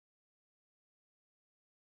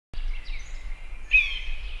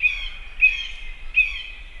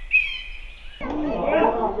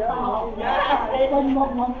Where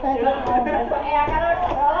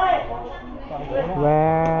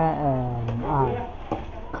am I?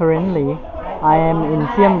 Currently, I am in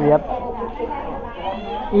Siam Reap,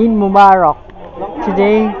 in Mubarak.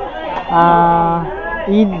 Today,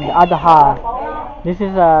 Eid Adha. This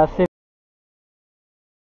is a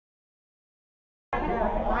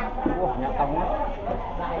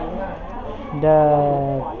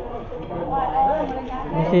the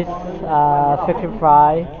this is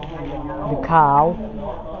sacrifice the cow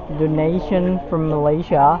donation from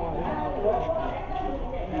Malaysia.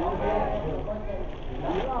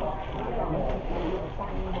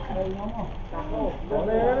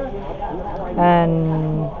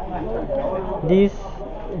 And this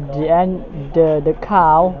the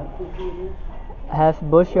cow has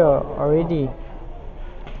butcher already,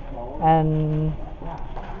 and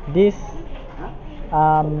this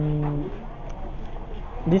um,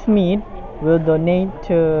 this meat will donate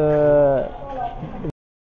to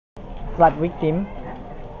flood victim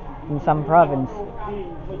in some province.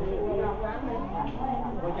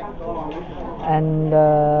 And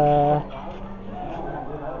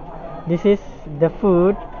this is the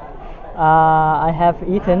food I have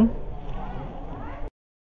eaten.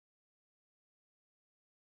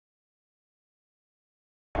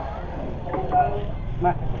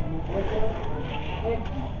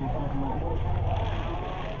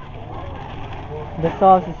 The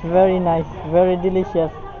sauce is very nice, very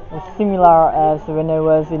delicious. It's similar as when I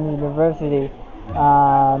was in university.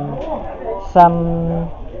 Um, some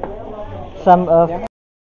of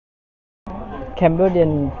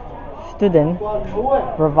Cambodian students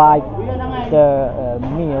provide the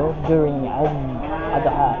meal during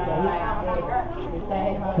Adha.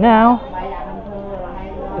 Now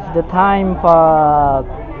it's the time for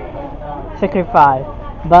sacrifice,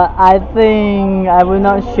 but I think I will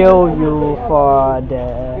not show you for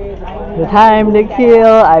the time they kill.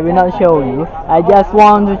 I will not show you. I just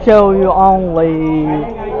want to show you only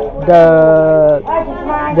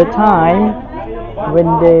the time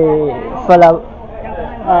when they follow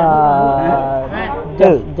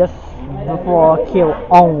just before kill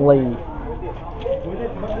only.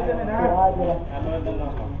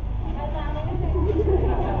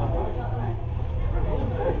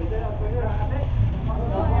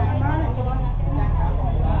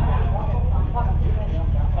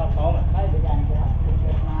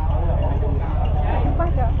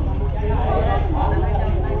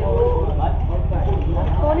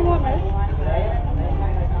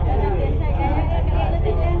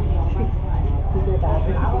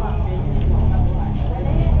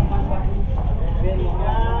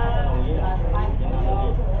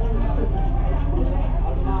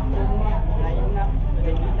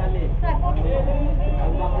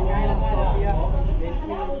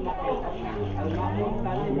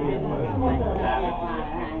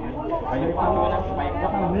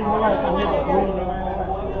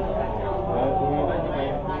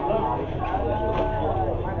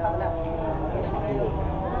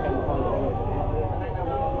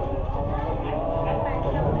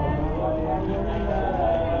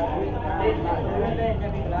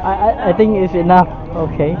 I think it's enough,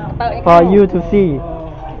 okay, for you to see.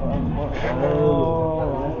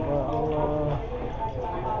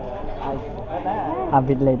 A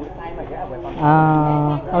bit late.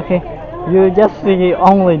 Okay, you just see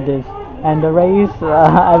only this, and the rest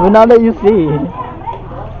I will not let you see.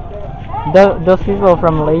 Those people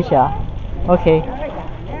from Malaysia. Okay,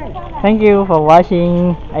 thank you for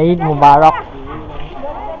watching. Eid Mubarak.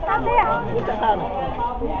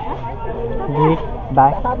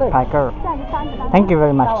 Bye, Piker. Thank you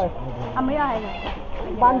very much.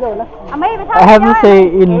 I have to say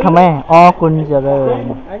in Khmer, all kun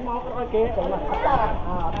jaleur.